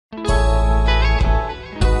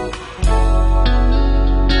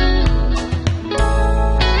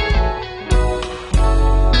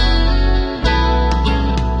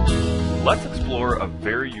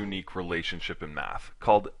relationship in math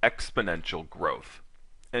called exponential growth.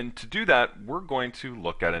 And to do that, we're going to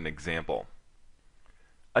look at an example.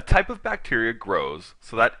 A type of bacteria grows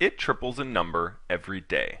so that it triples in number every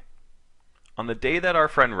day. On the day that our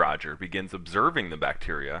friend Roger begins observing the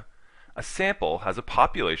bacteria, a sample has a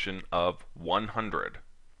population of 100.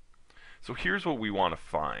 So here's what we want to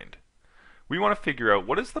find. We want to figure out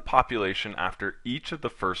what is the population after each of the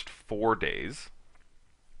first 4 days.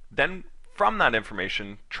 Then, from that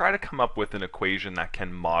information, try to come up with an equation that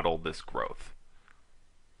can model this growth.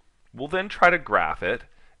 We'll then try to graph it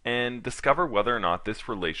and discover whether or not this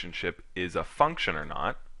relationship is a function or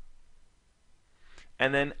not.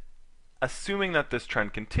 And then, assuming that this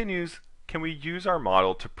trend continues, can we use our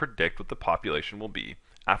model to predict what the population will be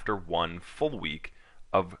after 1 full week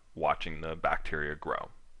of watching the bacteria grow?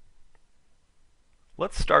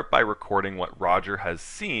 Let's start by recording what Roger has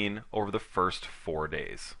seen over the first 4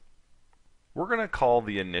 days. We're going to call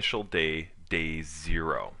the initial day, day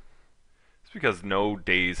 0. It's because no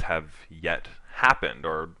days have yet happened,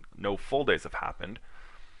 or no full days have happened.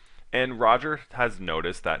 And Roger has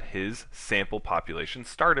noticed that his sample population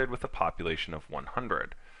started with a population of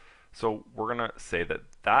 100. So we're going to say that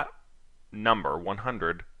that number,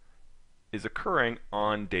 100, is occurring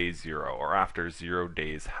on day 0, or after 0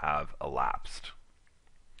 days have elapsed.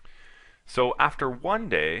 So after 1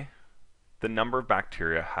 day, the number of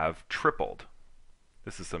bacteria have tripled.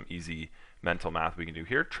 This is some easy mental math we can do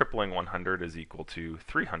here. Tripling 100 is equal to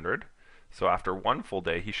 300. So after 1 full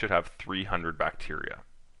day, he should have 300 bacteria.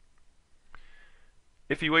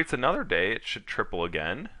 If he waits another day, it should triple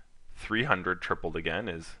again. 300 tripled again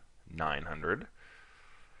is 900.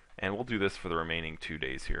 And we'll do this for the remaining 2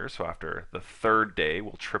 days here. So after the 3rd day,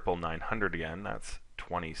 we'll triple 900 again. That's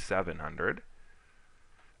 2,700.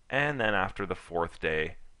 And then after the 4th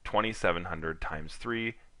day, 2,700 times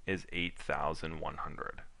 3 is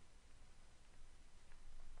 8,100.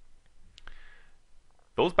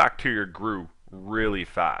 Those bacteria grew really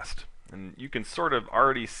fast. And you can sort of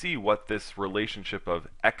already see what this relationship of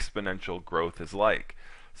exponential growth is like.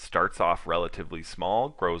 Starts off relatively small,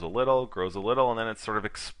 grows a little, and then it sort of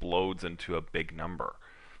explodes into a big number.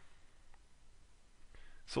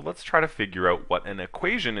 So let's try to figure out what an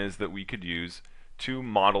equation is that we could use to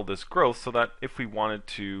model this growth, so that if we wanted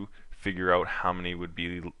to figure out how many would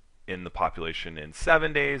be in the population in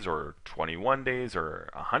 7 days, or 21 days, or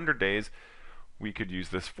 100 days, we could use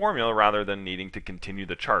this formula rather than needing to continue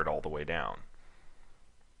the chart all the way down.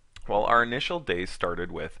 Well, our initial day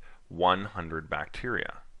started with 100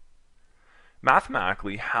 bacteria.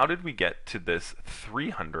 Mathematically, how did we get to this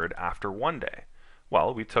 300 after 1 day?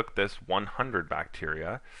 Well, we took this 100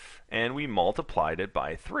 bacteria and we multiplied it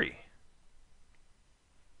by 3.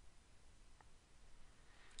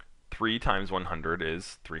 3 times 100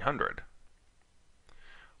 is 300.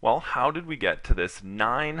 Well, how did we get to this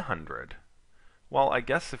 900? Well, I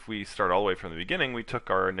guess if we start all the way from the beginning, we took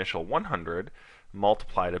our initial 100,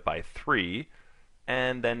 multiplied it by 3,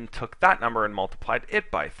 and then took that number and multiplied it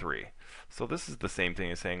by 3. So this is the same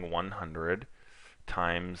thing as saying 100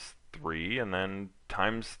 times 3, and then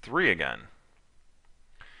times 3 again.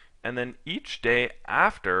 And then each day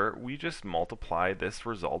after, we just multiply this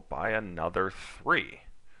result by another 3.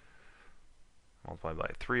 Multiply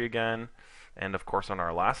by 3 again. And of course, on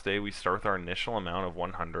our last day, we start with our initial amount of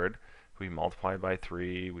 100. We multiply by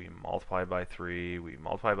 3, we multiply by 3, we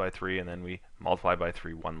multiply by 3, and then we multiply by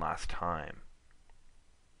 3 one last time.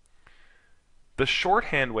 The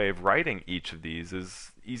shorthand way of writing each of these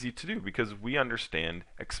is easy to do because we understand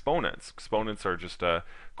exponents. Exponents are just a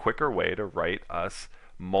quicker way to write us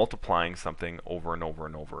multiplying something over and over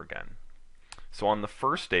and over again. So on the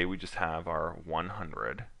first day, we just have our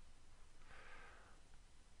 100.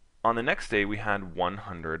 On the next day, we had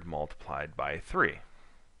 100 multiplied by 3.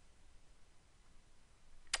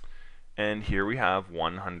 And here we have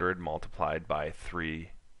 100 multiplied by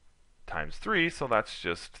 3 times 3, so that's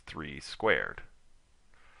just 3 squared.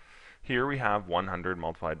 Here we have 100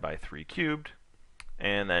 multiplied by 3 cubed,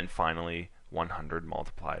 and then finally 100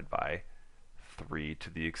 multiplied by 3 to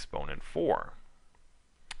the exponent 4.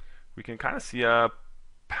 We can kind of see a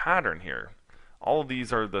pattern here. All of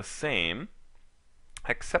these are the same,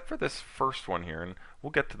 except for this first one here, and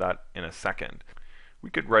we'll get to that in a second. We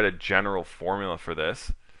could write a general formula for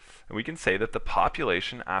this, and we can say that the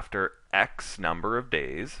population after X number of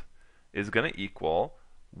days is going to equal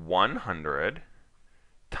 100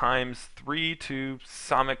 times 3 to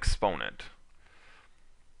some exponent.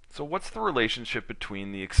 So what's the relationship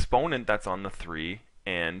between the exponent that's on the 3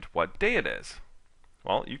 and what day it is?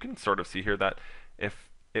 Well, you can sort of see here that if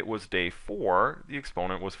it was day 4, the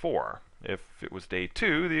exponent was 4. If it was day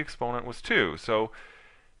 2, the exponent was 2. So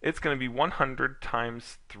it's going to be 100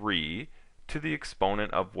 times 3 to the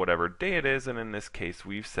exponent of whatever day it is, and in this case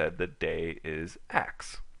we've said the day is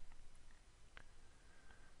x.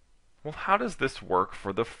 Well, how does this work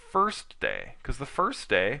for the first day? Because the first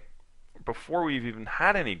day, before we've even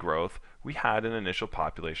had any growth, we had an initial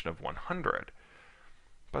population of 100.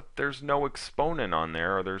 But there's no exponent on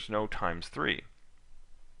there, or there's no times 3.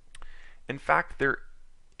 In fact, there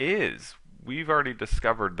is. We've already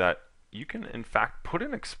discovered that you can, in fact, put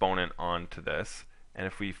an exponent onto this, and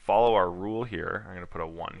if we follow our rule here, I'm going to put a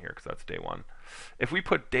 1 here because that's day 1. If we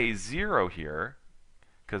put day 0 here,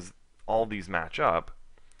 because all these match up,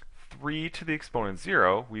 3 to the exponent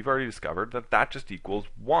 0, we've already discovered that that just equals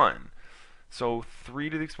 1. So 3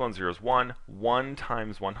 to the exponent 0 is 1. 1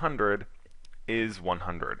 times 100 is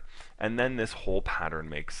 100. And then this whole pattern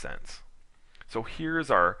makes sense. So here's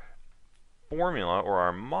our formula, or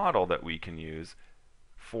our model, that we can use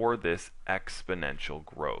for this exponential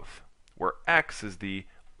growth, where x is the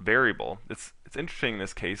variable. It's interesting in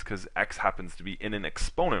this case because x happens to be in an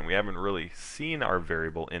exponent. We haven't really seen our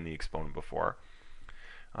variable in the exponent before.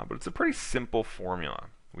 But it's a pretty simple formula.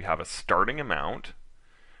 We have a starting amount.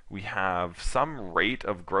 We have some rate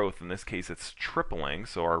of growth. In this case, it's tripling,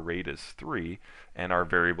 so our rate is 3, and our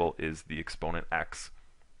variable is the exponent x.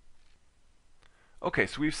 Okay,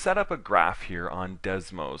 so we've set up a graph here on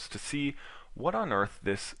Desmos to see what on earth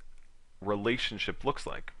this relationship looks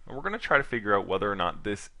like. And we're going to try to figure out whether or not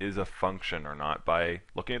this is a function or not by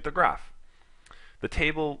looking at the graph. The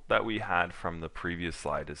table that we had from the previous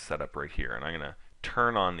slide is set up right here, and I'm going to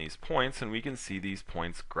turn on these points, and we can see these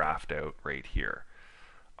points graphed out right here.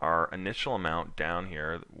 Our initial amount down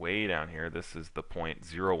here, way down here, this is the point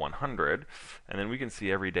 0, 100, and then we can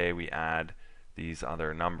see every day we add these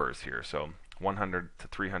other numbers here. So 100 to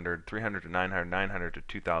 300, 300 to 900, 900 to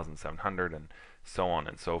 2,700, and so on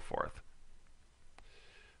and so forth.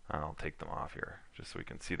 I'll take them off here just so we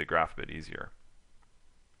can see the graph a bit easier.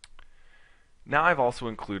 Now I've also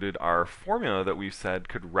included our formula that we've said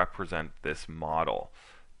could represent this model.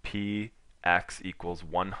 Px equals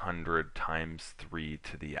 100 times 3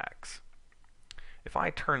 to the x. If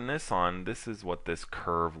I turn this on, this is what this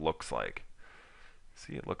curve looks like.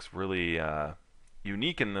 See, it looks really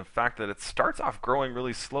unique in the fact that it starts off growing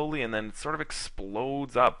really slowly and then it sort of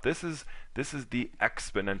explodes up. This is the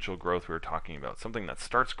exponential growth we were talking about, something that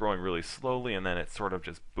starts growing really slowly and then it sort of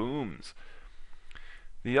just booms.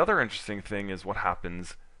 The other interesting thing is what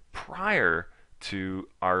happens prior to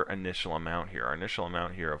our initial amount here. Our initial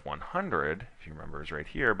amount here of 100, if you remember, is right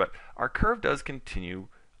here, but our curve does continue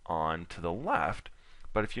on to the left,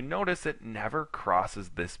 but if you notice, it never crosses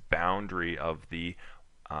this boundary of the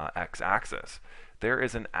x-axis. There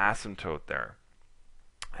is an asymptote there.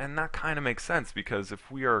 And that kind of makes sense because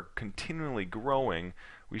if we are continually growing,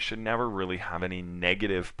 we should never really have any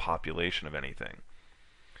negative population of anything.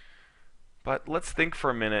 But let's think for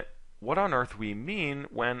a minute what on earth we mean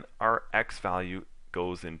when our x value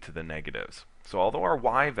goes into the negatives. So although our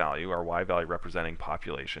y value representing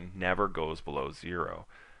population, never goes below 0,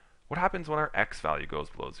 what happens when our x value goes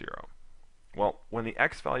below 0? Well, when the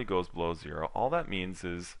x value goes below 0, all that means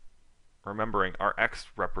is, remembering our x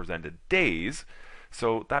represented days,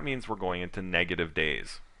 so that means we're going into negative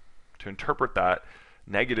days. To interpret that,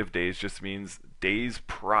 negative days just means days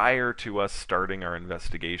prior to us starting our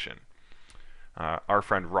investigation. Our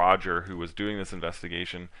friend Roger, who was doing this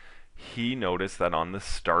investigation, he noticed that on the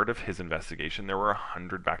start of his investigation there were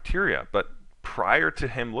 100 bacteria, but prior to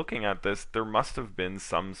him looking at this, there must have been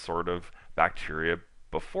some sort of bacteria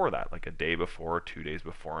before that, like a day before, 2 days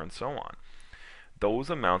before, and so on. Those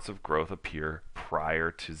amounts of growth appear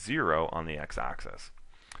prior to 0 on the x-axis.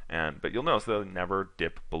 But you'll notice they'll never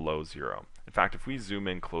dip below 0. In fact, if we zoom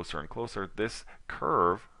in closer and closer, this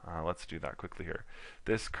curve, let's do that quickly here,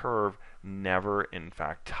 this curve never in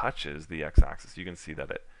fact touches the x-axis. You can see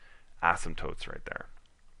that it asymptotes right there.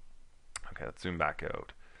 Okay, let's zoom back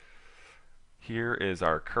out. Here is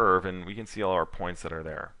our curve, and we can see all our points that are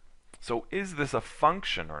there. So is this a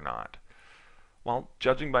function or not? Well,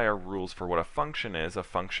 judging by our rules for what a function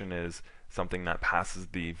is something that passes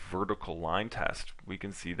the vertical line test. We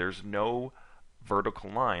can see there's no vertical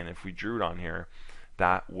line, if we drew it on here,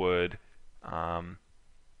 that would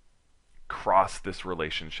cross this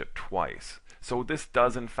relationship twice. So this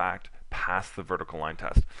does in fact pass the vertical line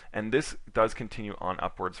test, and this does continue on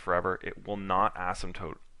upwards forever. It will not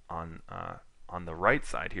asymptote on the right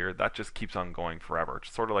side here. That just keeps on going forever,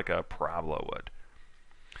 it's sort of like a parabola would.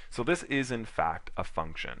 So this is in fact a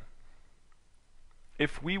function.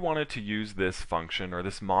 If we wanted to use this function or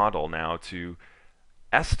this model now to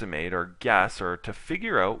estimate or guess or to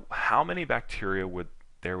figure out how many bacteria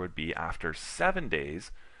there would be after 7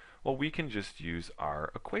 days, Well, we can just use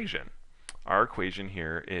our equation. Our equation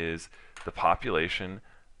here is the population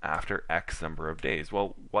after X number of days.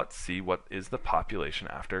 Well, let's see what is the population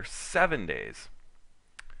after 7 days.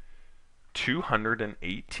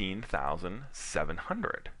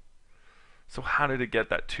 218,700. So how did it get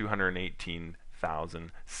that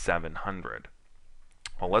 218,700?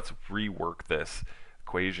 Well, let's rework this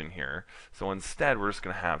equation here. So instead, we're just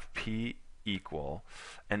going to have P equal,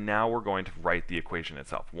 and now we're going to write the equation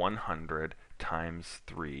itself, 100 times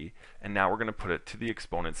 3, and now we're going to put it to the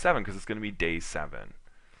exponent 7 because it's going to be day 7.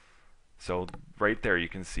 So right there you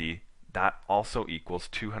can see that also equals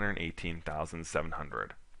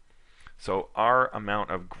 218,700. So our amount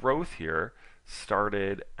of growth here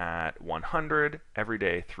started at 100 every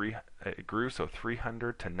day. It grew, so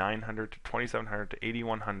 300 to 900 to 2700 to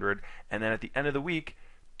 8100, and then at the end of the week,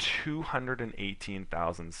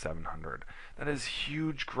 218,700. That is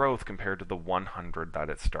huge growth compared to the 100 that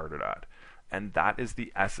it started at. And that is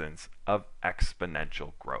the essence of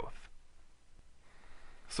exponential growth.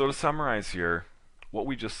 So to summarize here, what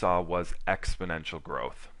we just saw was exponential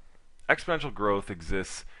growth. Exponential growth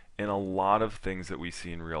exists in a lot of things that we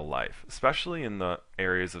see in real life, especially in the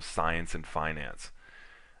areas of science and finance.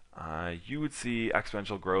 You would see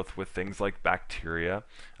exponential growth with things like bacteria.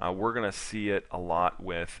 We're going to see it a lot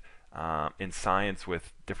with in science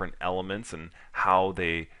with different elements and how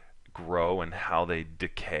they grow and how they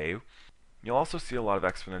decay. You'll also see a lot of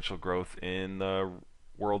exponential growth in the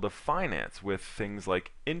world of finance with things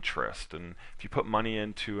like interest, and if you put money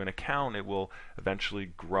into an account, it will eventually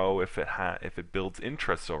grow if it builds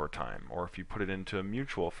interest over time, or if you put it into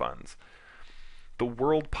mutual funds. The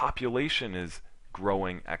world population is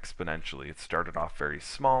growing exponentially. It started off very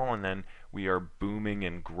small, and then we are booming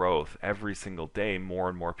in growth. Every single day, more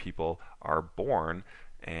and more people are born,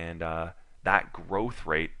 and that growth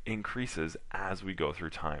rate increases as we go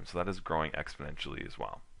through time. So that is growing exponentially as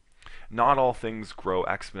well. Not all things grow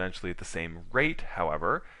exponentially at the same rate,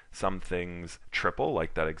 however. Some things triple,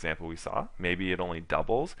 like that example we saw. Maybe it only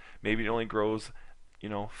doubles. Maybe it only grows,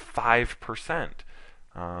 5%.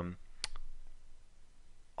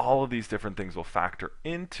 All of these different things will factor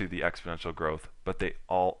into the exponential growth, but they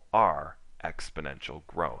all are exponential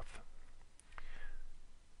growth.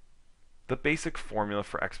 The basic formula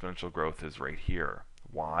for exponential growth is right here.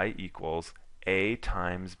 Y equals a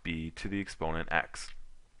times b to the exponent x.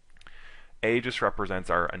 A just represents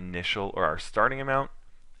our initial or our starting amount,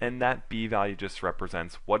 and that b value just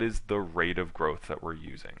represents what is the rate of growth that we're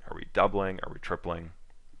using. Are we doubling? Are we tripling?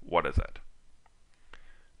 What is it?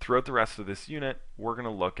 Throughout the rest of this unit, we're going to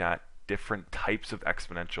look at different types of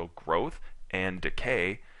exponential growth and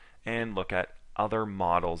decay, and look at other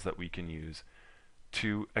models that we can use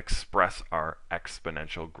to express our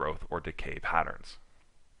exponential growth or decay patterns.